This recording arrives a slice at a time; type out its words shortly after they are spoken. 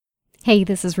Hey,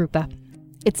 this is Rupa.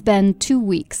 It's been 2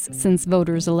 weeks since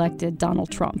voters elected Donald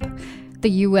Trump. The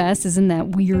U.S. is in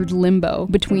that weird limbo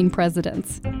between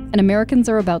presidents, and Americans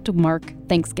are about to mark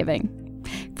Thanksgiving.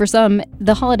 For some,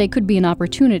 the holiday could be an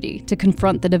opportunity to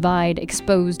confront the divide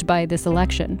exposed by this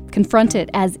election, confront it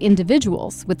as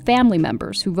individuals with family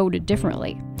members who voted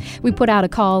differently. We put out a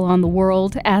call on the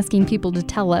world asking people to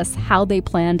tell us how they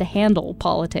plan to handle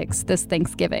politics this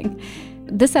Thanksgiving.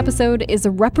 This episode is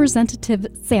a representative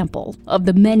sample of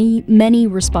the many, many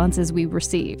responses we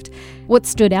received. What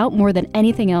stood out more than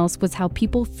anything else was how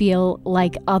people feel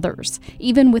like others,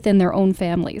 even within their own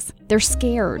families. They're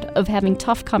scared of having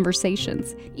tough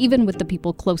conversations, even with the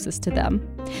people closest to them.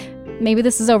 Maybe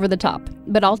this is over the top,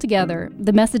 but altogether,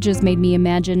 the messages made me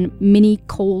imagine mini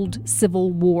cold civil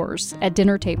wars at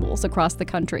dinner tables across the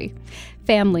country.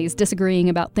 Families disagreeing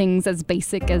about things as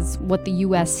basic as what the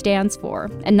U.S. stands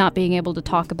for and not being able to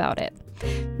talk about it.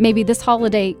 Maybe this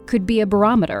holiday could be a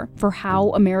barometer for how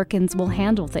Americans will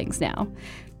handle things now.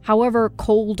 However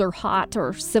cold or hot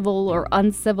or civil or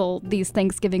uncivil these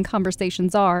Thanksgiving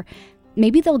conversations are,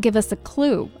 maybe they'll give us a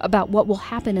clue about what will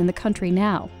happen in the country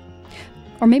now.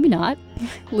 Or maybe not.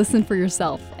 Listen for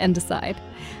yourself and decide.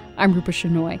 I'm Rupa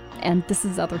Shenoy, and this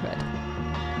is Otherhood.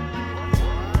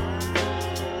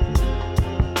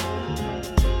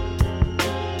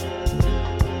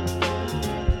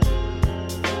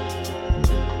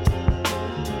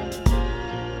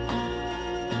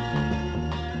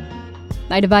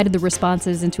 I divided the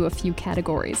responses into a few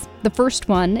categories. The first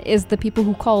one is the people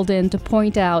who called in to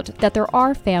point out that there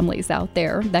are families out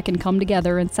there that can come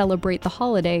together and celebrate the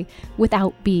holiday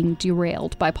without being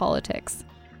derailed by politics.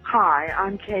 Hi,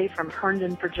 I'm Kay from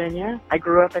Herndon, Virginia. I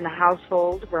grew up in a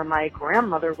household where my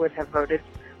grandmother would have voted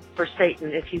for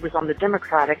Satan if he was on the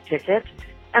Democratic ticket,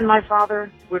 and my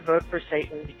father would vote for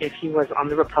Satan if he was on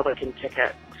the Republican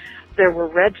ticket. There were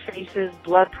red faces,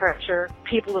 blood pressure,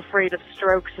 people afraid of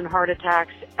strokes and heart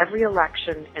attacks every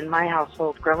election in my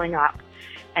household growing up.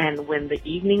 And when the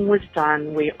evening was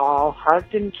done, we all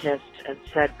hugged and kissed and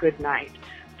said good night.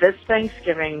 This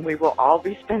Thanksgiving, we will all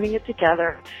be spending it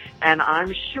together, and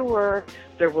I'm sure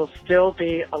there will still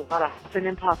be a lot of huffing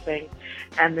and puffing,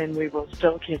 and then we will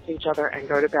still kiss each other and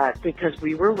go to bed because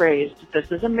we were raised,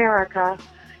 this is America,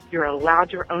 you're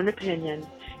allowed your own opinion.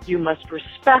 You must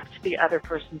respect the other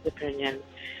person's opinion.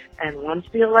 And once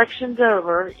the election's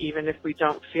over, even if we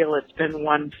don't feel it's been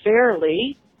won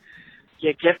fairly,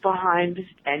 you get behind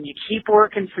and you keep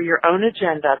working for your own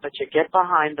agenda, but you get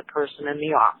behind the person in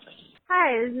the office.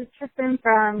 Hi, this is Tristan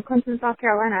from Clemson, South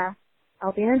Carolina.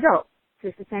 I'll be an adult,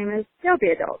 just the same as they'll be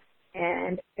adults.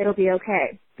 And it'll be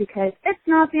okay, because it's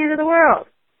not the end of the world.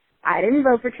 I didn't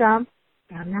vote for Trump,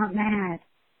 but I'm not mad.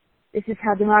 This is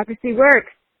how democracy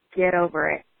works. Get over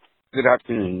it. Good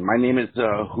afternoon. My name is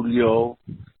Julio,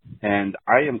 and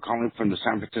I am calling from the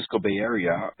San Francisco Bay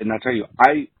Area. And I'll tell you,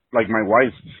 I, like my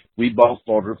wife, we both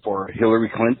voted for Hillary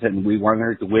Clinton. We wanted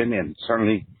her to win, and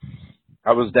certainly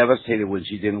I was devastated when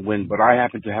she didn't win. But I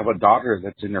happen to have a daughter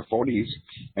that's in her 40s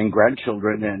and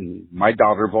grandchildren, and my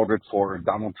daughter voted for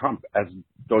Donald Trump, as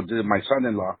so did my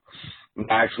son-in-law.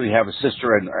 I actually have a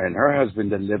sister and her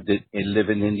husband that live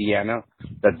in Indiana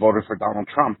that voted for Donald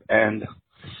Trump. And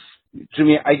to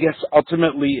me, I guess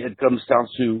ultimately it comes down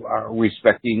to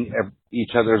respecting each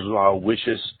other's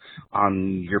wishes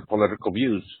on your political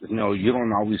views. You know, you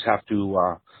don't always have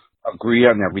to agree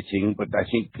on everything, but I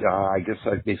think, I guess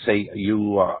like they say,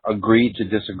 you agree to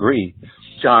disagree.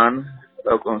 John,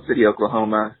 Oklahoma City,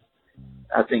 Oklahoma.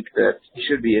 I think that you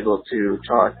should be able to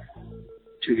talk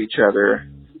to each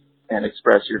other and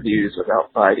express your views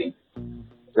without fighting.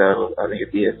 So I think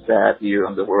it'd be a sad view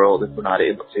of the world if we're not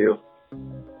able to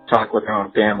talk with our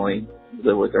own family,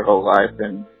 live with their whole life,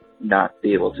 and not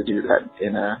be able to do that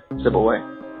in a civil way.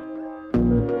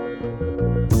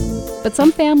 But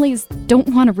some families don't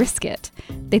want to risk it.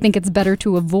 They think it's better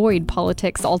to avoid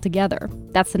politics altogether.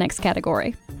 That's the next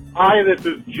category. Hi, this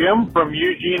is Jim from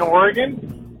Eugene,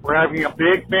 Oregon. We're having a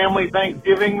big family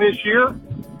Thanksgiving this year.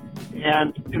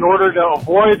 And in order to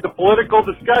avoid the political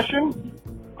discussion,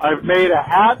 I've made a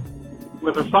hat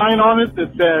with a sign on it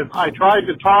that says, I tried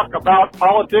to talk about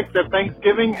politics at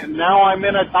Thanksgiving, and now I'm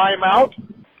in a timeout.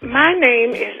 My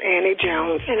name is Annie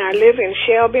Jones, and I live in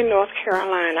Shelby, North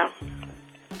Carolina.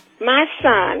 My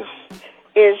son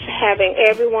is having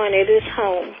everyone at his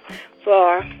home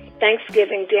for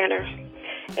Thanksgiving dinner,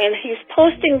 and he's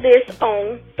posting this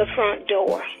on the front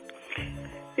door.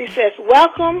 He says,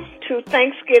 welcome to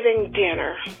Thanksgiving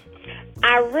dinner.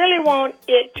 I really want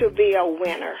it to be a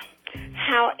winner.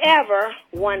 However,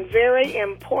 one very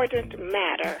important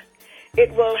matter,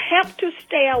 it will help to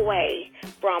stay away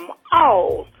from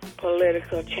all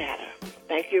political chatter.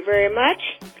 Thank you very much.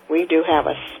 We do have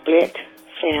a split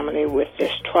family with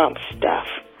this Trump stuff.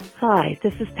 Hi,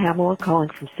 this is Pamela calling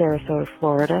from Sarasota,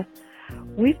 Florida.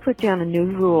 We've put down a new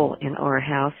rule in our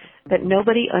house that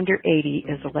nobody under 80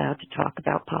 is allowed to talk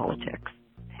about politics.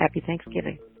 Happy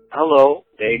Thanksgiving. Hello,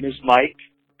 name is Mike,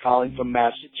 calling from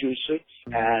Massachusetts,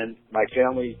 and my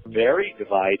family's very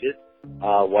divided.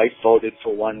 Wife voted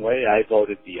for one way, I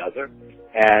voted the other,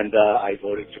 and I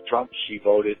voted for Trump. She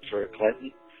voted for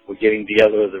Clinton. We're getting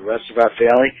together with the rest of our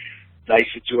family. Nice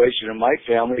situation in my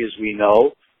family is we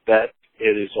know that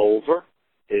it is over,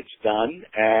 it's done,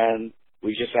 and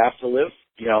we just have to live,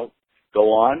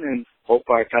 go on and hope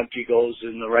our country goes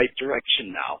in the right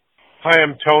direction now. Hi,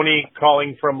 I'm Tony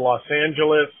calling from Los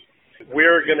Angeles.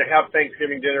 We're going to have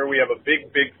Thanksgiving dinner. We have a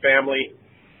big family,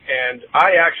 and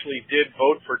I actually did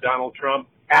vote for Donald Trump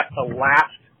at the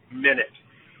last minute.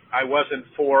 I wasn't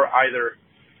for either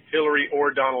Hillary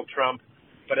or Donald Trump,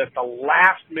 but at the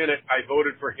last minute I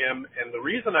voted for him, and the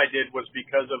reason I did was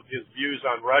because of his views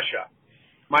on Russia.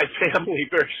 My family,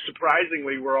 very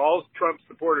surprisingly, we're all Trump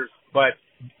supporters, but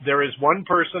there is one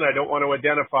person I don't want to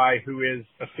identify who is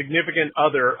a significant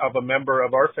other of a member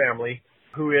of our family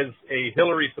who is a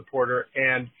Hillary supporter,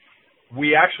 and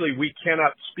we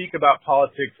cannot speak about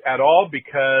politics at all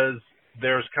because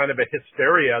there's kind of a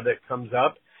hysteria that comes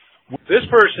up. This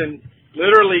person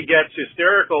literally gets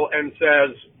hysterical and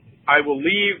says, I will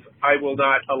leave, I will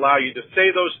not allow you to say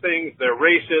those things, they're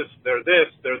racist, they're this,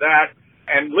 they're that,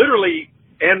 and literally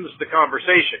ends the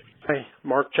conversation. Hi,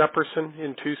 Mark Jefferson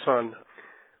in Tucson.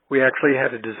 We actually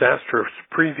had a disastrous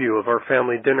preview of our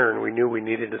family dinner, and we knew we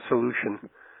needed a solution.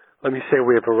 Let me say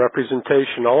we have a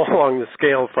representation all along the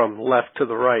scale from left to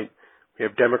the right. We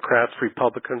have Democrats,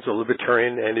 Republicans, a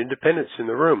Libertarian, and Independents in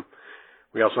the room.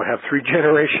 We also have 3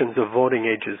 generations of voting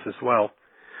ages as well.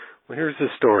 Well, here's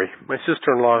the story. My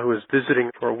sister-in-law, who was visiting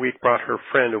for a week, brought her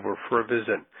friend over for a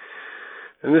visit.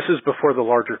 And this is before the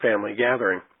larger family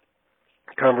gathering.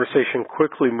 The conversation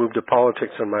quickly moved to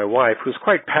politics, and my wife, who was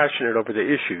quite passionate over the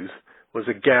issues, was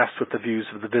aghast with the views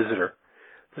of the visitor.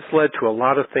 This led to a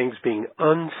lot of things being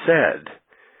unsaid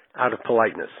out of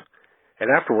politeness.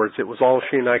 And afterwards, it was all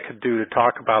she and I could do to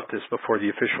talk about this before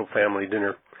the official family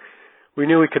dinner. We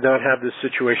knew we could not have this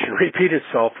situation repeat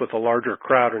itself with a larger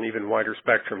crowd and even wider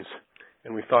spectrums,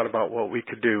 and we thought about what we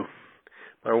could do.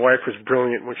 My wife was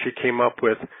brilliant when she came up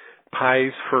with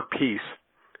pies for peace.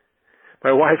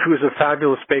 My wife, who is a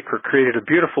fabulous baker, created a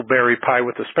beautiful berry pie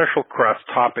with a special crust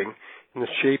topping in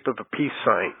the shape of a peace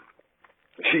sign.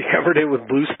 She covered it with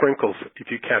blue sprinkles,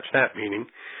 if you catch that meaning.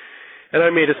 And I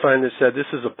made a sign that said, this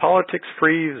is a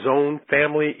politics-free zone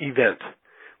family event,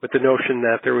 with the notion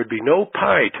that there would be no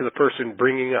pie to the person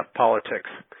bringing up politics.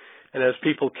 And as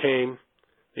people came,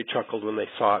 they chuckled when they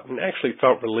saw it and actually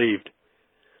felt relieved.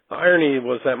 The irony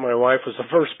was that my wife was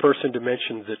the first person to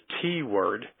mention the T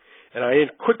word, and I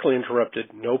quickly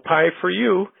interrupted, no pie for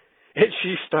you, and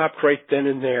she stopped right then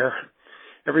and there.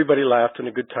 Everybody laughed and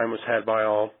a good time was had by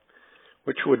all.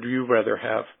 Which would you rather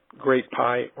have, great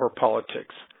pie or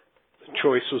politics? The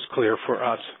choice was clear for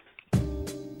us.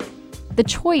 The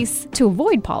choice to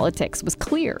avoid politics was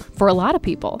clear for a lot of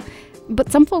people. But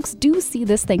some folks do see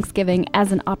this Thanksgiving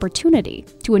as an opportunity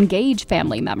to engage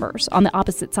family members on the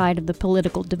opposite side of the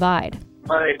political divide.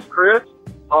 My name's Chris.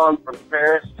 I'm from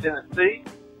Paris, Tennessee.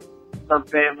 Some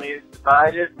family is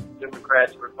divided,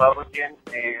 Democrats, Republicans,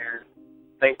 and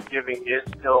Thanksgiving is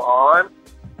still on.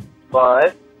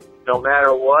 But no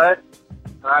matter what,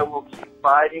 I will keep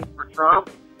fighting for Trump.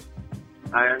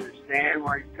 I understand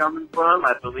where he's coming from.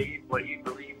 I believe what he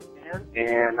believes in.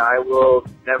 And I will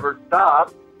never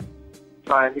stop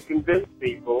trying to convince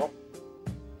people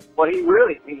what he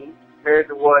really means compared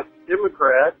to what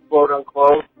Democrats, quote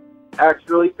unquote,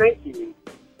 actually think he means.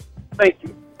 Thank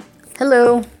you.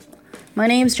 Hello, my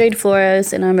name's Jade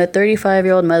Flores, and I'm a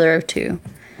 35-year-old mother of 2.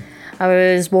 I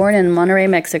was born in Monterrey,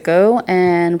 Mexico,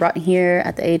 and brought here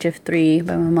at the age of 3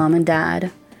 by my mom and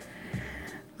dad.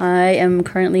 I am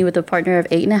currently with a partner of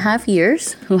 8.5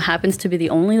 years, who happens to be the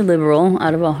only liberal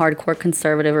out of a hardcore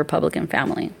conservative Republican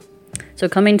family. So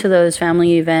coming to those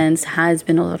family events has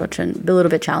been a little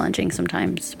bit challenging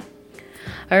sometimes.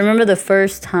 I remember the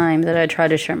first time that I tried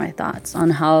to share my thoughts on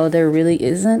how there really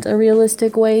isn't a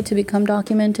realistic way to become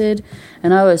documented,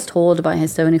 and I was told by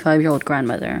his 75-year-old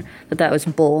grandmother that that was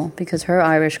bull because her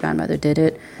Irish grandmother did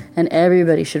it and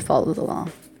everybody should follow the law.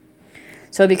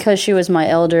 So because she was my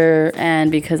elder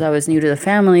and because I was new to the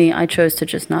family, I chose to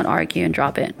just not argue and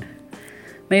drop it.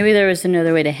 Maybe there was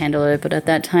another way to handle it, but at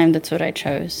that time, that's what I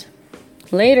chose.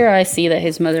 Later, I see that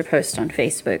his mother posted on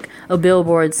Facebook a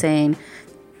billboard saying,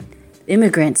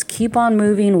 immigrants keep on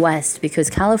moving west because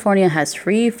California has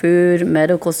free food,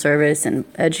 medical service, and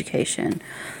education.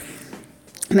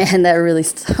 Man,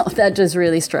 that just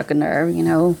really struck a nerve, you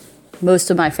know.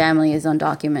 Most of my family is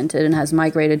undocumented and has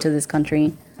migrated to this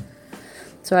country.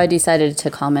 So I decided to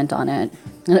comment on it.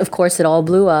 And of course, it all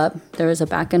blew up. There was a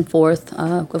back and forth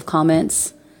of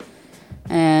comments.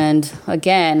 And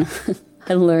again,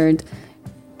 I learned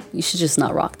you should just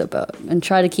not rock the boat and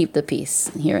try to keep the peace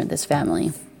here in this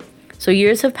family. So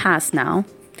years have passed now,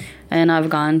 and I've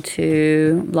gone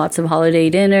to lots of holiday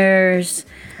dinners,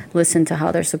 listened to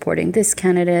how they're supporting this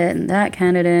candidate and that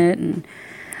candidate, and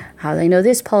how they know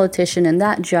this politician and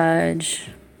that judge.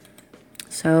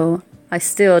 So I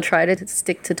still try to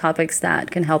stick to topics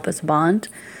that can help us bond.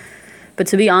 But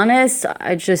to be honest,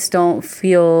 I just don't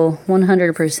feel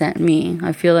 100% me.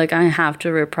 I feel like I have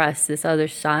to repress this other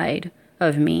side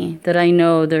of me that I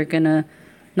know they're gonna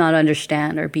not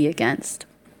understand or be against.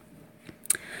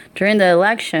 During the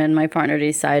election, my partner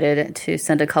decided to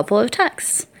send a couple of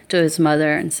texts to his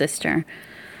mother and sister,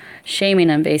 shaming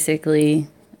them basically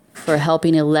for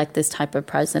helping elect this type of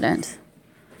president,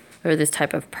 or this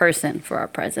type of person for our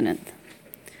president.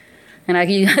 And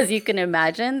as you can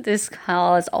imagine, this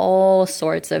caused all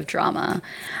sorts of drama.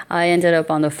 I ended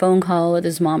up on the phone call with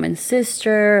his mom and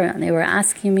sister, and they were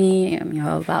asking me,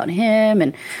 about him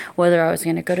and whether I was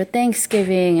going to go to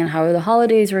Thanksgiving and how the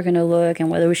holidays were going to look and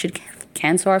whether we should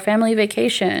cancel our family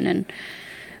vacation. And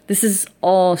this is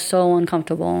all so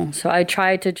uncomfortable. So I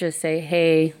tried to just say,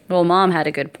 hey, well, Mom had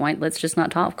a good point. Let's just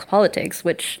not talk politics,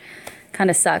 which kind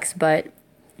of sucks, but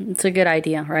it's a good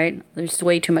idea, right? There's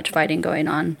way too much fighting going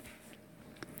on.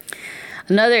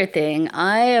 Another thing,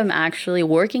 I am actually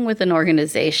working with an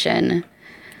organization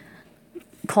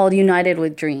called United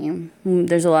with Dream.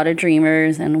 There's a lot of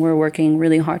dreamers, and we're working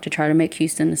really hard to try to make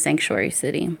Houston a sanctuary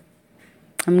city.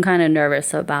 I'm kind of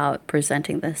nervous about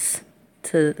presenting this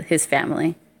to his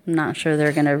family. I'm not sure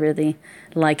they're going to really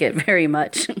like it very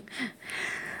much.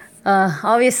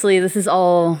 Obviously, this is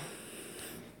all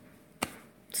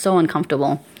so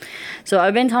uncomfortable. So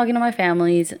I've been talking to my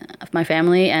family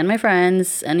and my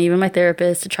friends and even my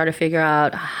therapist to try to figure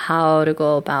out how to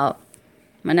go about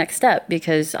my next step,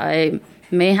 because I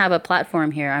may have a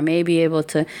platform here. I may be able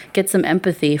to get some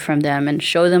empathy from them and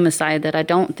show them a side that I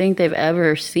don't think they've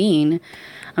ever seen.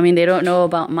 I mean, they don't know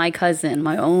about my cousin,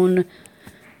 my own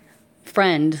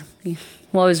friend,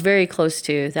 well, I was very close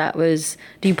to, that was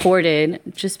deported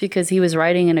just because he was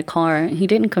riding in a car. He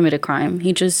didn't commit a crime.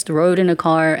 He just rode in a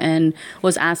car and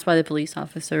was asked by the police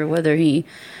officer whether he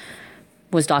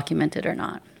was documented or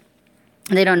not.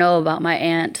 They don't know about my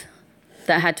aunt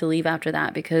that had to leave after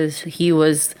that because he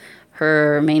was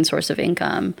her main source of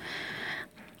income.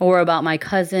 Or about my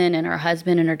cousin and her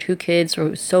husband and her 2 kids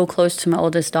who were so close to my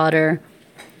oldest daughter.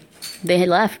 They had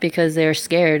left because they're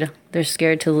scared. They're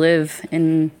scared to live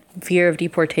in fear of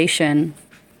deportation.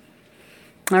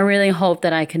 I really hope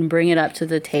that I can bring it up to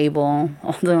the table,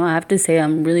 although I have to say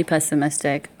I'm really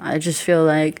pessimistic. I just feel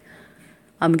like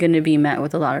I'm going to be met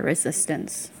with a lot of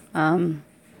resistance.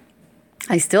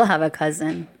 I still have a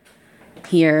cousin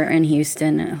here in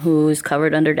Houston who's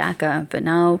covered under DACA, but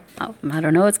now I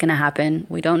don't know what's going to happen.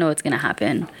 We don't know what's going to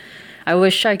happen. I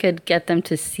wish I could get them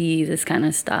to see this kind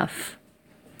of stuff.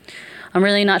 I'm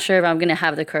really not sure if I'm going to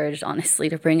have the courage, honestly,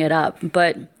 to bring it up,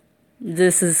 but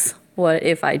this is what,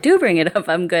 if I do bring it up,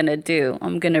 I'm going to do.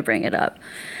 I'm going to bring it up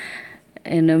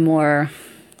in a more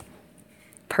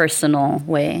personal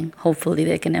way. Hopefully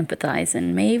they can empathize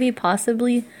and maybe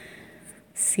possibly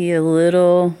see a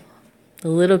little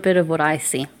bit of what I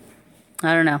see.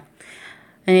 I don't know.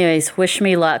 Anyways, wish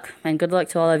me luck, and good luck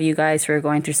to all of you guys who are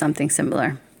going through something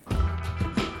similar.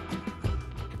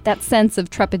 That sense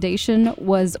of trepidation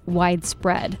was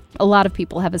widespread. A lot of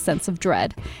people have a sense of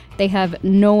dread. They have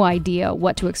no idea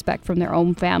what to expect from their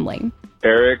own family.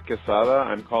 Eric Quesada,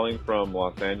 I'm calling from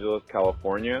Los Angeles,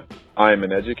 California. I'm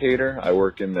an educator. I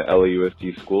work in the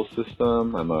LAUSD school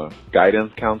system. I'm a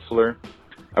guidance counselor.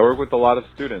 I work with a lot of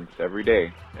students every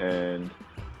day, and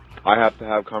I have to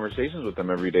have conversations with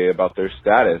them every day about their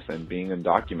status and being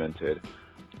undocumented.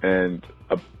 And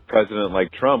a president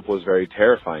like Trump was very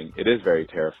terrifying. It is very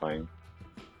terrifying.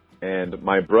 And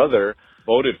my brother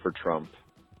voted for Trump,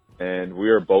 and we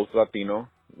are both Latino.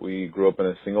 We grew up in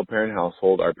a single-parent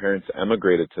household. Our parents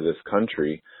emigrated to this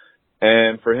country.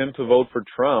 And for him to vote for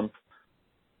Trump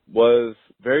was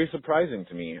very surprising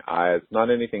to me. It's not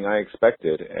anything I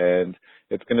expected. And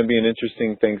it's going to be an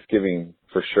interesting Thanksgiving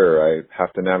for sure. I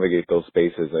have to navigate those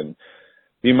spaces and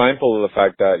be mindful of the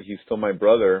fact that he's still my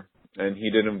brother, and he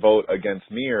didn't vote against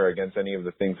me or against any of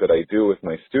the things that I do with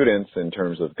my students in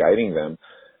terms of guiding them.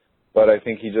 But I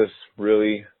think he just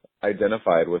really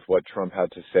identified with what Trump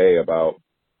had to say about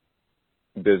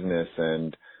business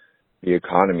and the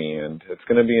economy, and it's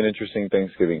going to be an interesting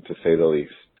Thanksgiving, to say the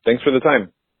least. Thanks for the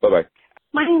time. Bye-bye.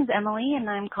 My name's Emily, and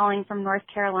I'm calling from North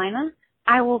Carolina.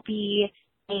 I will be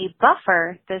a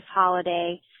buffer this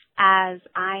holiday as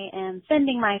I am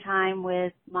spending my time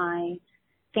with my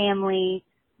family,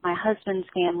 my husband's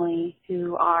family,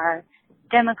 who are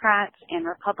Democrats and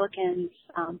Republicans,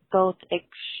 both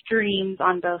extremes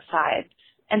on both sides.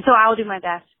 And so I'll do my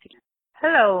best.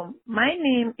 Hello, my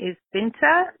name is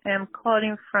Binta. I'm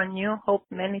calling from New Hope,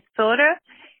 Minnesota.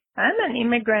 I'm an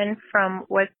immigrant from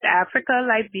West Africa,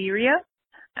 Liberia.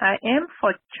 I am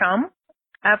for Trump.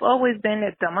 I've always been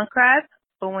a Democrat,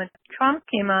 but when Trump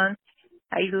came on,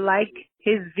 I like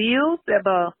his views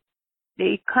about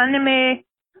the economy.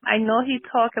 I know he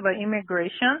talked about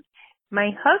immigration. My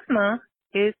husband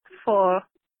is for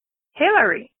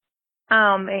Hillary.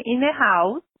 In the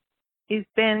House, it's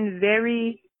been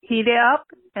very heated up,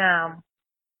 and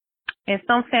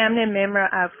some family members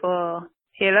are for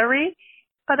Hillary,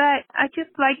 but I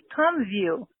just like Trump's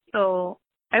view. So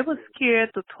I was scared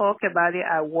to talk about it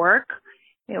at work.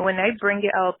 And when I bring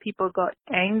it out, people got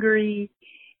angry.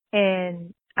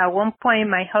 And at one point,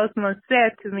 my husband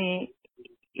said to me,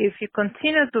 if you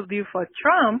continue to be for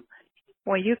Trump,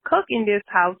 when you cook in this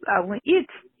house, I won't eat.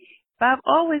 But I've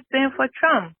always been for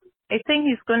Trump. I think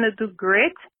he's going to do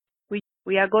great.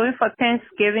 We are going for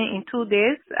Thanksgiving in 2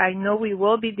 days. I know we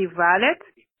will be divided.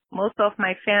 Most of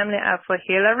my family are for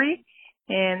Hillary.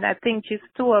 And I think just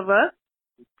 2 of us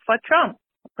for Trump.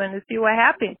 We're going to see what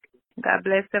happens. God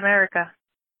bless America.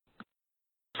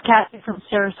 Kathy from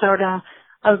Sarasota.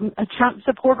 I'm a Trump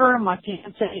supporter. My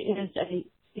fiance is a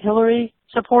Hillary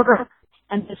supporter.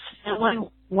 And his family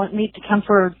want me to come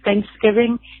for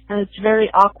Thanksgiving. And it's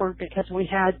very awkward because we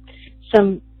had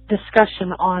some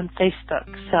discussion on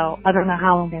Facebook. So I don't know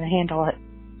how I'm going to handle it.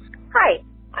 Hi.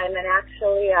 I'm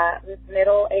actually a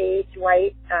middle-aged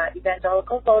white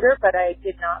evangelical voter, but I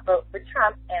did not vote for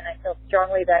Trump, and I feel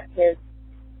strongly that his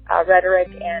rhetoric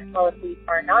and policies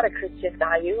are not a Christian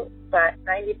value, but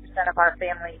 90% of our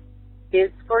family is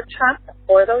for Trump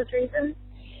for those reasons,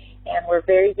 and we're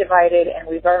very divided, and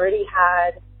we've already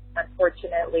had,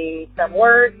 unfortunately, some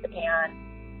words,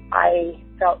 and I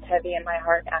felt heavy in my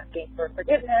heart asking for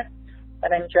forgiveness,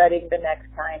 but I'm dreading the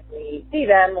next time we see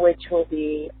them, which will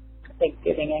be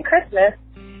Thanksgiving and Christmas.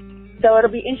 So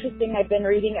it'll be interesting. I've been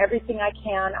reading everything I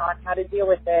can on how to deal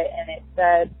with it, and it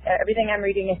said everything I'm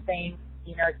reading is saying,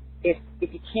 you know, if you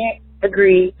can't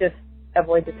agree, just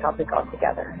avoid the topic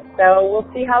altogether. So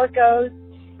we'll see how it goes.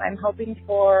 I'm hoping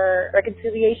for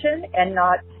reconciliation and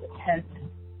not tense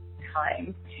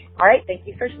time. All right, thank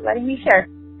you for letting me share.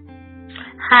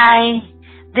 Hi,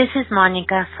 this is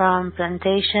Monica from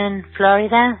Plantation,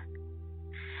 Florida.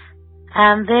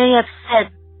 I'm very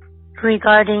upset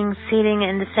regarding sitting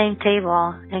in the same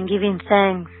table and giving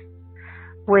thanks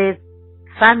with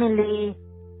family.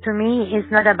 To me,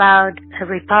 it's not about a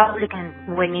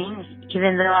Republican winning,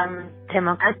 even though I'm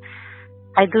Democrat.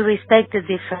 I do respect the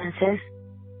differences.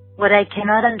 What I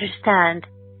cannot understand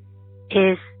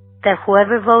is that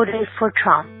whoever voted for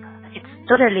Trump, it's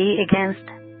totally against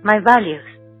my values.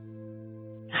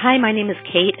 Hi, my name is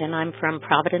Kate, and I'm from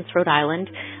Providence, Rhode Island.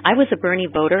 I was a Bernie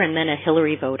voter and then a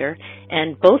Hillary voter,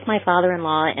 and both my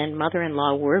father-in-law and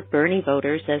mother-in-law were Bernie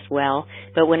voters as well,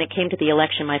 but when it came to the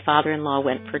election, my father-in-law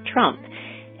went for Trump.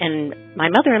 And my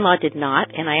mother-in-law did not,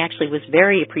 and I actually was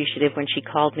very appreciative when she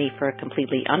called me for a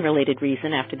completely unrelated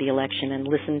reason after the election and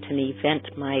listened to me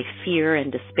vent my fear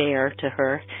and despair to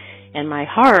her, and my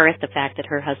horror at the fact that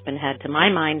her husband had, to my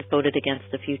mind, voted against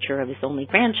the future of his only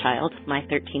grandchild, my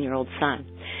 13-year-old son.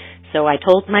 So I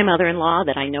told my mother-in-law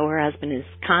that I know her husband is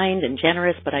kind and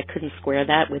generous, but I couldn't square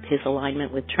that with his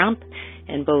alignment with Trump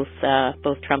and both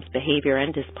Trump's behavior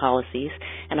and his policies.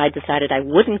 And I decided I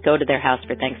wouldn't go to their house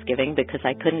for Thanksgiving because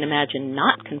I couldn't imagine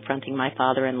not confronting my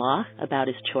father-in-law about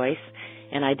his choice.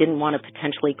 And I didn't want to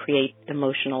potentially create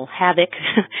emotional havoc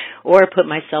or put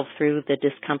myself through the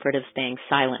discomfort of staying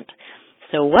silent.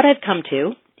 So what I've come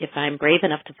to, if I'm brave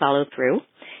enough to follow through,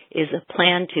 is a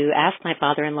plan to ask my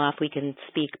father-in-law if we can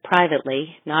speak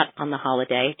privately, not on the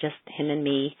holiday, just him and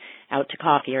me out to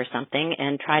coffee or something,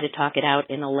 and try to talk it out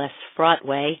in a less fraught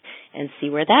way and see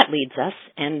where that leads us.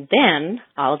 And then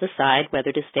I'll decide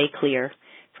whether to stay clear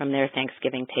from their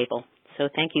Thanksgiving table. So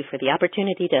thank you for the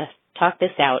opportunity to talk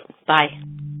this out. Bye.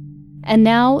 And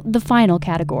now the final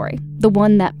category, the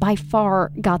one that by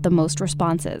far got the most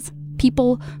responses.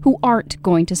 People who aren't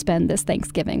going to spend this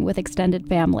Thanksgiving with extended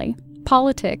family.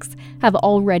 Politics have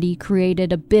already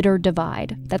created a bitter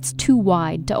divide that's too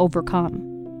wide to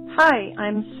overcome. Hi,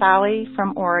 I'm Sally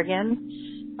from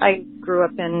Oregon. I grew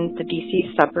up in the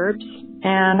D.C. suburbs,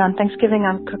 and on Thanksgiving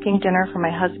I'm cooking dinner for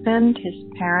my husband, his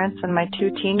parents, and my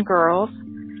 2 teen girls.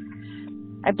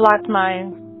 I blocked my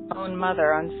own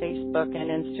mother on Facebook and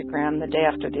Instagram the day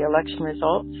after the election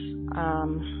results.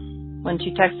 When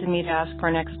she texted me to ask for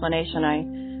an explanation,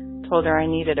 I told her I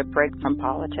needed a break from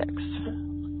politics.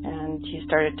 And she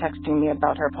started texting me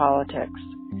about her politics.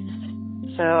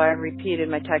 So I repeated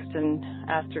my text and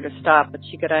asked her to stop, but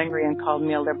she got angry and called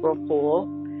me a liberal fool,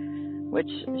 which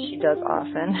she does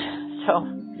often.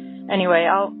 So anyway,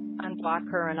 I'll unblock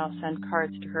her and I'll send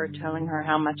cards to her telling her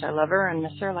how much I love her and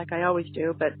miss her like I always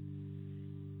do, but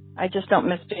I just don't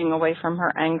miss being away from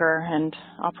her anger, and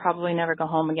I'll probably never go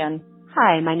home again.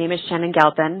 Hi, my name is Shannon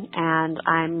Galpin, and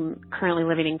I'm currently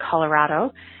living in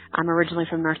Colorado. I'm originally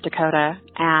from North Dakota,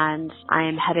 and I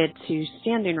am headed to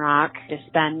Standing Rock to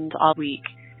spend all week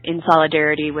in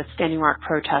solidarity with Standing Rock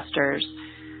protesters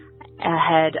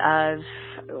ahead of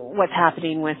what's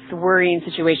happening with worrying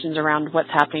situations around what's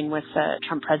happening with the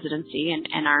Trump presidency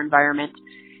and our environment,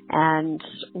 and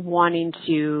wanting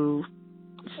to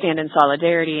stand in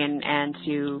solidarity and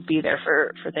to be there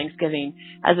for Thanksgiving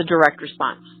as a direct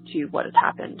response to what has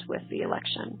happened with the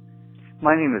election.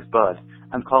 My name is Bud.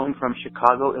 I'm calling from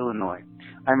Chicago, Illinois.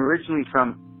 I'm originally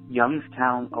from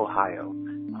Youngstown, Ohio.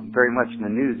 I'm very much in the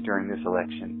news during this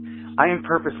election. I am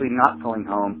purposely not going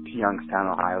home to Youngstown,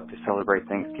 Ohio to celebrate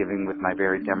Thanksgiving with my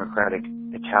very democratic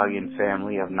Italian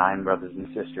family of 9 brothers and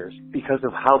sisters because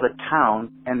of how the town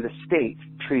and the state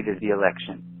treated the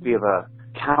election. We have a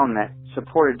town that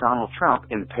supported Donald Trump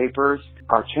in the papers.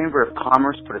 Our Chamber of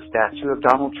Commerce put a statue of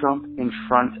Donald Trump in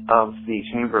front of the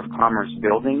Chamber of Commerce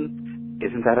building.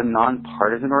 Isn't that a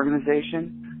nonpartisan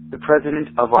organization? The president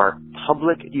of our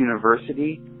public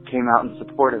university came out in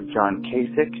support of John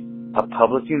Kasich. A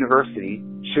public university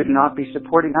should not be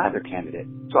supporting either candidate.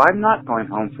 So I'm not going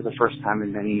home for the first time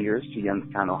in many years to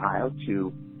Youngstown, Ohio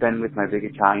to spend with my big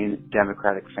Italian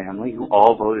Democratic family who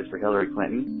all voted for Hillary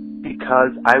Clinton,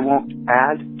 because I won't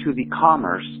add to the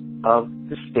commerce of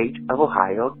the state of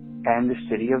Ohio and the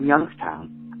city of Youngstown.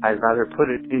 I'd rather put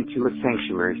it into a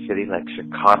sanctuary city like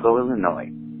Chicago, Illinois.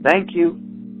 Thank you.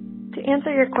 To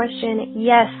answer your question,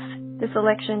 yes, this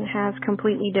election has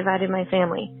completely divided my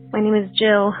family. My name is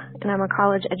Jill, and I'm a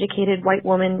college-educated white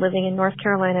woman living in North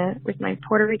Carolina with my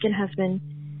Puerto Rican husband,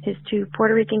 his 2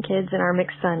 Puerto Rican kids, and our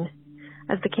mixed son.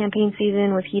 As the campaign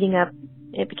season was heating up,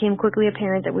 it became quickly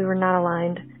apparent that we were not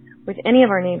aligned with any of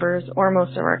our neighbors, or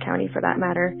most of our county for that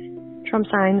matter. Trump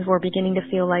signs were beginning to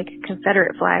feel like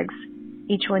Confederate flags,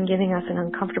 each one giving us an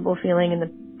uncomfortable feeling in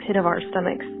the pit of our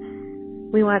stomachs.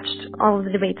 We watched all of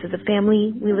the debates as a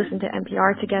family. We listened to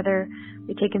NPR together.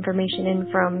 We take information in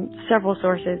from several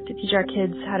sources to teach our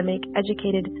kids how to make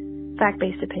educated,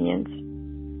 fact-based opinions.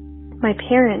 My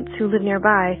parents, who live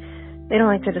nearby, they don't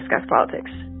like to discuss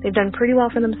politics. They've done pretty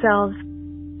well for themselves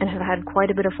and have had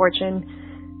quite a bit of fortune,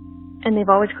 and they've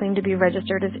always claimed to be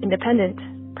registered as independent,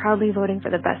 proudly voting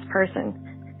for the best person.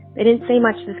 They didn't say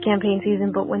much this campaign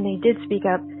season, but when they did speak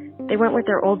up, they went with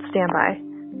their old standby.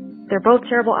 They're both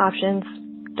terrible options.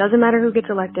 Doesn't matter who gets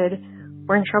elected.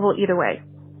 We're in trouble either way.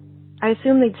 I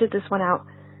assumed they'd sit this one out.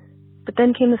 But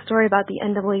then came the story about the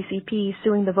NAACP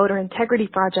suing the Voter Integrity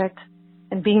Project,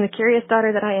 and being the curious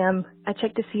daughter that I am, I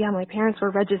checked to see how my parents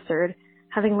were registered,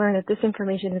 having learned that this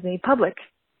information is made public.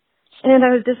 And I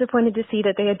was disappointed to see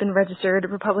that they had been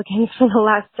registered Republicans for the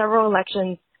last several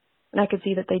elections, and I could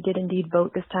see that they did indeed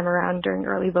vote this time around during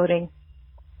early voting.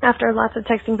 After lots of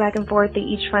texting back and forth, they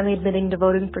each finally admitting to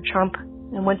voting for Trump,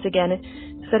 and once again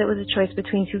said it was a choice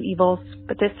between 2 evils,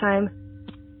 but this time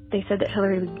they said that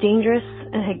Hillary was dangerous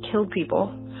and had killed people,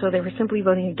 so they were simply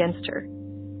voting against her.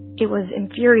 It was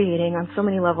infuriating on so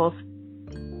many levels,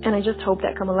 and I just hoped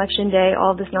that come election day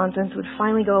all this nonsense would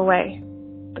finally go away.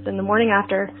 But then the morning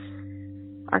after,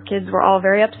 our kids were all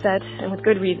very upset, and with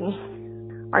good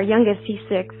reason. Our youngest, he's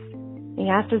 6, and he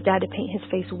asked his dad to paint his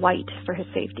face white for his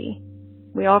safety.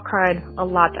 We all cried a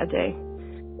lot that day.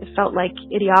 It felt like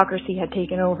idiocracy had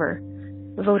taken over.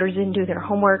 The voters didn't do their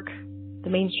homework. The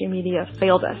mainstream media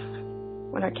failed us.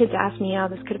 When our kids asked me how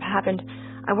this could have happened,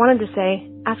 I wanted to say,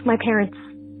 ask my parents.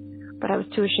 But I was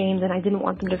too ashamed, and I didn't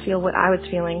want them to feel what I was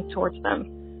feeling towards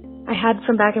them. I had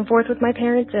some back and forth with my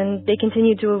parents, and they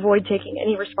continued to avoid taking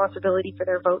any responsibility for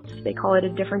their votes. They call it a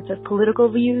difference of political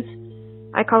views.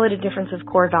 I call it a difference of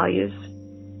core values.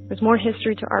 There's more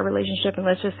history to our relationship, and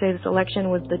let's just say this election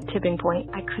was the tipping point.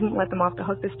 I couldn't let them off the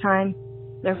hook this time.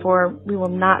 Therefore, we will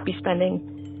not be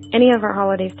spending any of our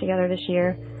holidays together this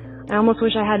year. I almost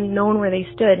wish I hadn't known where they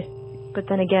stood. But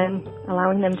then again,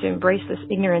 allowing them to embrace this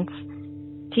ignorance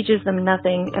teaches them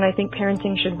nothing, and I think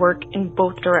parenting should work in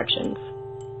both directions.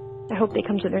 I hope they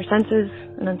come to their senses,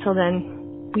 and until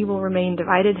then, we will remain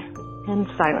divided and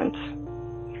silent.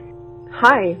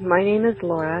 Hi, my name is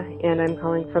Laura, and I'm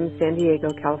calling from San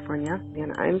Diego, California,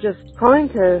 and I'm just calling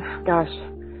to,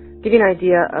 give you an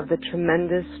idea of the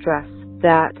tremendous stress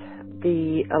that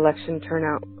the election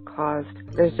turnout caused.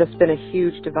 There's just been a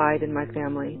huge divide in my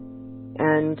family,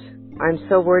 and I'm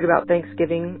so worried about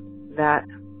Thanksgiving that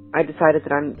I decided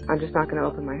that I'm just not going to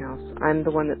open my house. I'm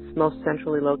the one that's most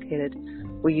centrally located.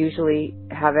 We usually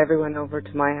have everyone over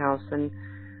to my house, and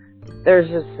there's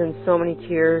just been so many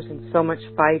tears and so much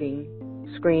fighting,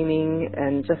 screaming,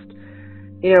 and just,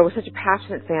 we're such a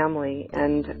passionate family,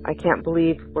 and I can't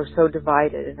believe we're so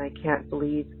divided, and I just can't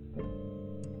believe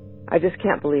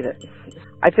it.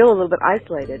 I feel a little bit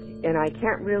isolated, and I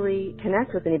can't really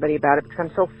connect with anybody about it because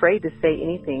I'm so afraid to say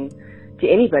anything to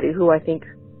anybody who I think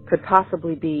could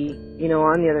possibly be,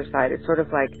 on the other side. It's sort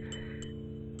of like,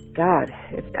 God,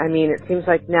 it seems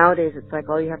like nowadays it's like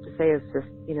all you have to say is just,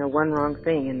 one wrong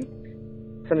thing and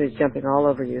somebody's jumping all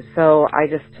over you. So I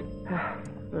just,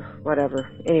 whatever.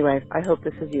 Anyway, I hope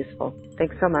this is useful.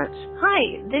 Thanks so much.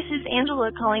 Hi, this is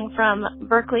Angela calling from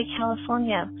Berkeley,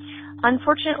 California.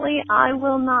 Unfortunately, I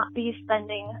will not be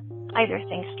spending either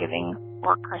Thanksgiving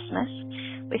or Christmas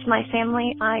with my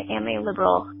family. I am a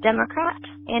liberal Democrat,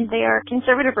 and they are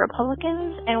conservative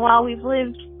Republicans, and while we've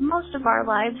lived most of our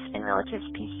lives in relative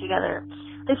peace together,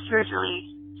 this year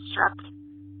really struck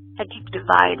a deep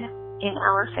divide in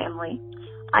our family.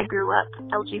 I grew up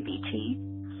LGBT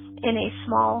in a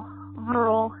small,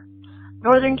 rural,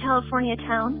 Northern California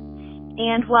town,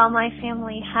 and while my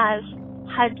family has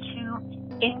had to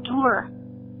endure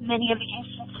many of the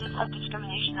instances of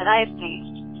discrimination that I have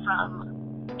faced, from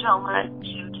DOMA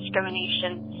to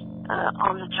discrimination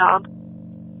on the job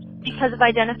because of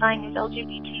identifying as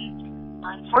LGBT.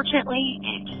 Unfortunately,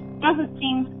 it doesn't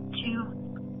seem to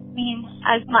mean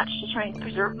as much to try and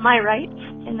preserve my rights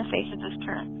in the face of this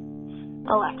current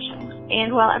election.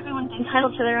 And while everyone's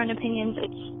entitled to their own opinions,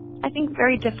 it's, I think,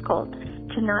 very difficult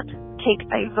to not take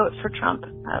a vote for Trump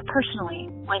personally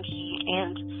when he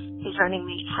and his running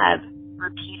mate have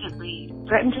repeatedly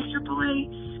threatened to strip away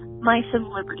my civil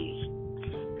liberties.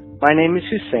 My name is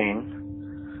Hussein.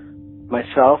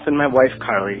 Myself and my wife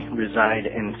Carly reside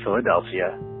in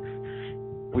Philadelphia.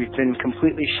 We've been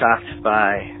completely shocked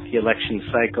by the election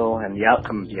cycle and the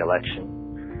outcome of the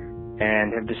election,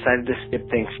 and have decided to skip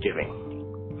Thanksgiving.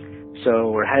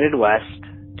 So we're headed west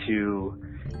to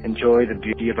enjoy the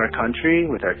beauty of our country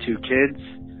with our 2 kids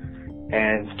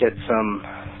and get some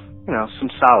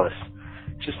solace.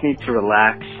 Just need to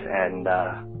relax and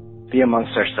be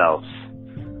amongst ourselves.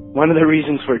 One of the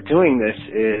reasons we're doing this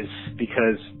is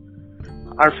because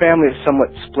our family is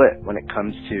somewhat split when it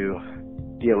comes to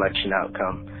the election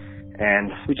outcome,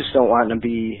 and we just don't want to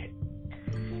be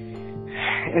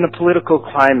in a political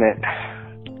climate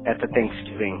at the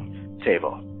Thanksgiving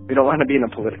table. We don't want to be in a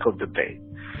political debate.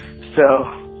 So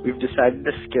we've decided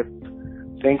to skip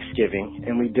Thanksgiving,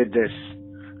 and we did this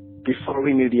before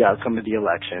we knew the outcome of the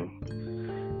election,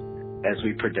 as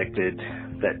we predicted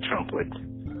that Trump would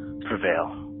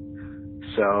prevail.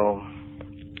 So,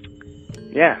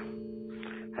 yeah,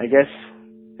 I guess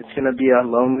it's going to be a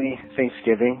lonely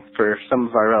Thanksgiving for some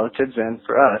of our relatives and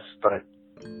for us, but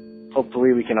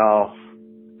hopefully we can all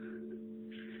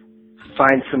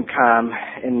find some calm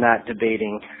in not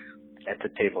debating at the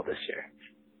table this year.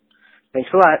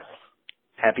 Thanks a lot.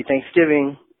 Happy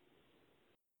Thanksgiving.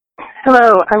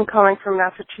 Hello, I'm calling from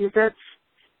Massachusetts,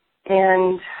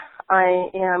 and I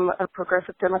am a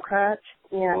progressive Democrat,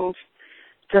 and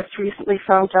just recently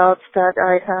found out that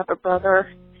I have a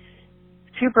brother,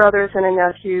 2 brothers and a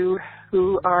nephew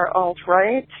who are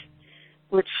alt-right,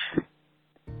 which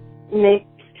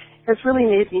has really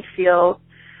made me feel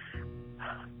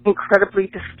incredibly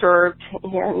disturbed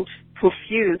and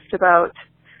confused about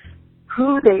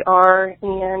who they are,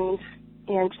 and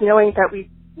knowing that we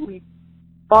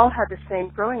all had the same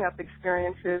growing up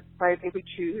experiences, why they would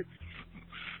choose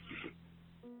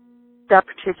that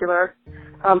particular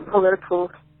political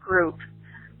group.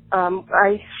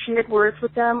 I shared words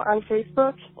with them on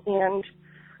Facebook and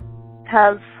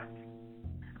have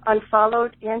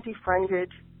unfollowed and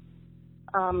defriended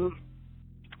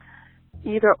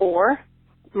either or,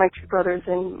 my 2 brothers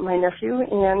and my nephew,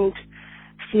 and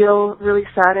feel really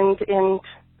saddened and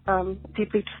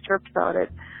deeply disturbed about it.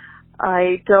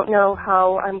 I don't know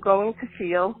how I'm going to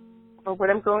feel or what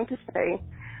I'm going to say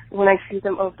when I see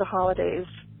them over the holidays.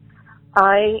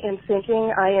 I am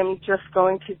thinking I am just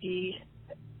going to be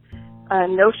a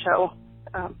no-show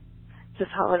this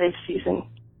holiday season.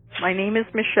 My name is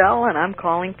Michelle, and I'm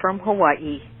calling from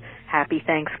Hawaii. Happy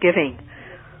Thanksgiving.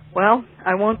 Well,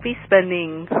 I won't be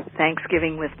spending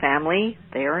Thanksgiving with family.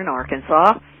 They are in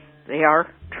Arkansas. They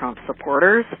are Trump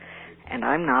supporters, and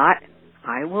I'm not.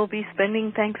 I will be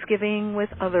spending Thanksgiving with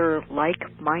other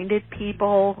like-minded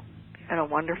people at a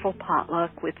wonderful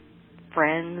potluck with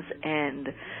friends and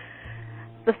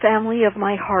the family of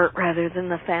my heart rather than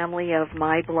the family of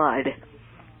my blood.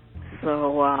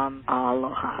 So,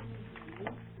 aloha.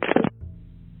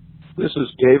 This is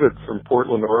David from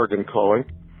Portland, Oregon calling.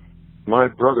 My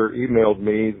brother emailed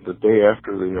me the day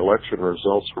after the election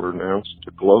results were announced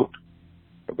to gloat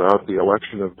about the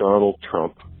election of Donald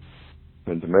Trump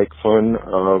and to make fun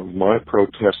of my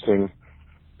protesting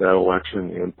that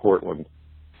election in Portland.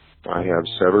 I have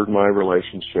severed my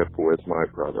relationship with my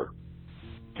brother.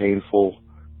 Painful,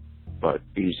 but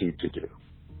easy to do.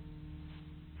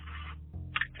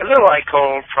 Hello, I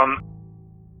call from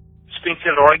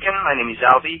Springfield, Oregon. My name is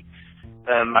Alvi.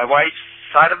 My wife's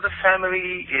side of the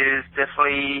family is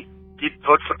definitely did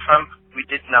vote for Trump. We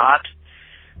did not.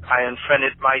 I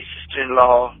unfriended my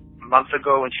sister-in-law a month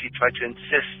ago when she tried to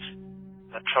insist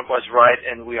that Trump was right,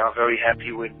 and we are very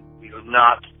happy we will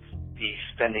not be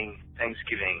spending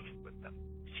Thanksgiving with them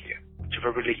this year. Much of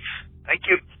a relief. Thank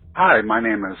you. Hi, my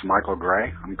name is Michael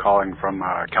Gray. I'm calling from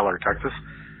Keller, Texas.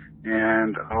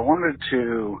 And I wanted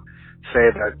to say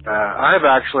that I have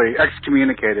actually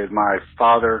excommunicated my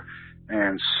father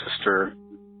and sister,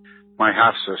 my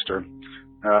half-sister,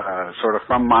 sort of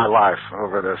from my life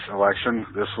over this election.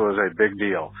 This was a big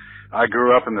deal. I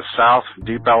grew up in the South,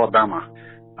 deep Alabama.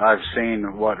 I've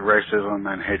seen what racism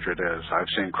and hatred is. I've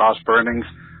seen cross burnings.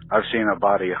 I've seen a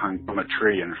body hung from a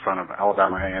tree in front of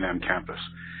Alabama A&M campus.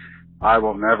 I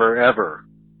will never, ever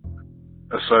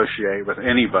associate with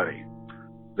anybody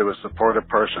that would support a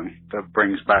person that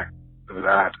brings back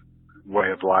that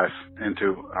way of life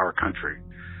into our country.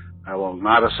 I will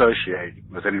not associate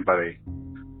with anybody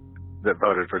that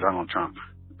voted for Donald Trump,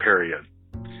 period.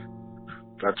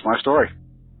 That's my story.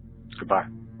 Goodbye.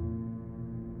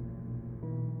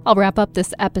 I'll wrap up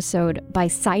this episode by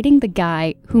citing the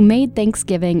guy who made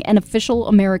Thanksgiving an official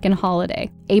American holiday,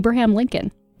 Abraham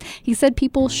Lincoln. He said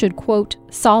people should, quote,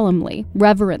 solemnly,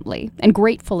 reverently, and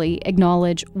gratefully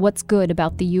acknowledge what's good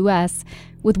about the U.S.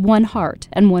 with one heart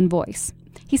and one voice.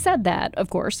 He said that,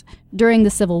 of course, during the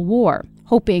Civil War,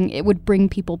 hoping it would bring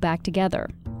people back together.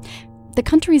 The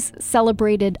country's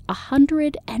celebrated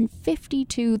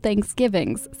 152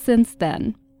 Thanksgivings since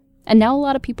then. And now a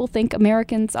lot of people think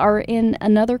Americans are in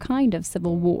another kind of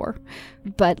civil war.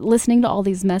 But listening to all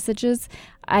these messages,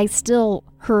 I still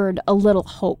heard a little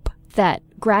hope that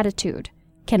gratitude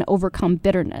can overcome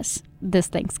bitterness this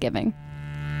Thanksgiving.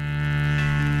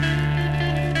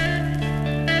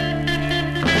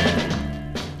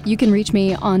 You can reach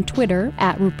me on Twitter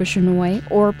 @Rupa Shenoy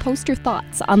or post your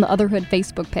thoughts on the Otherhood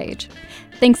Facebook page.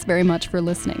 Thanks very much for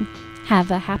listening. Have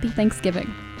a happy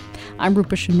Thanksgiving. I'm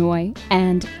Rupa Shenoy,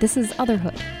 and this is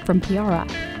Otherhood from PRI.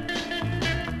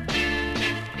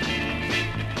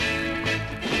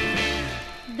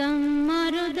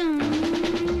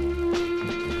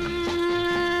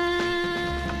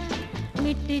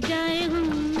 मिट जाए हम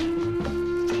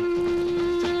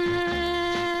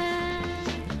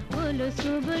बोलो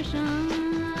सुबह शाम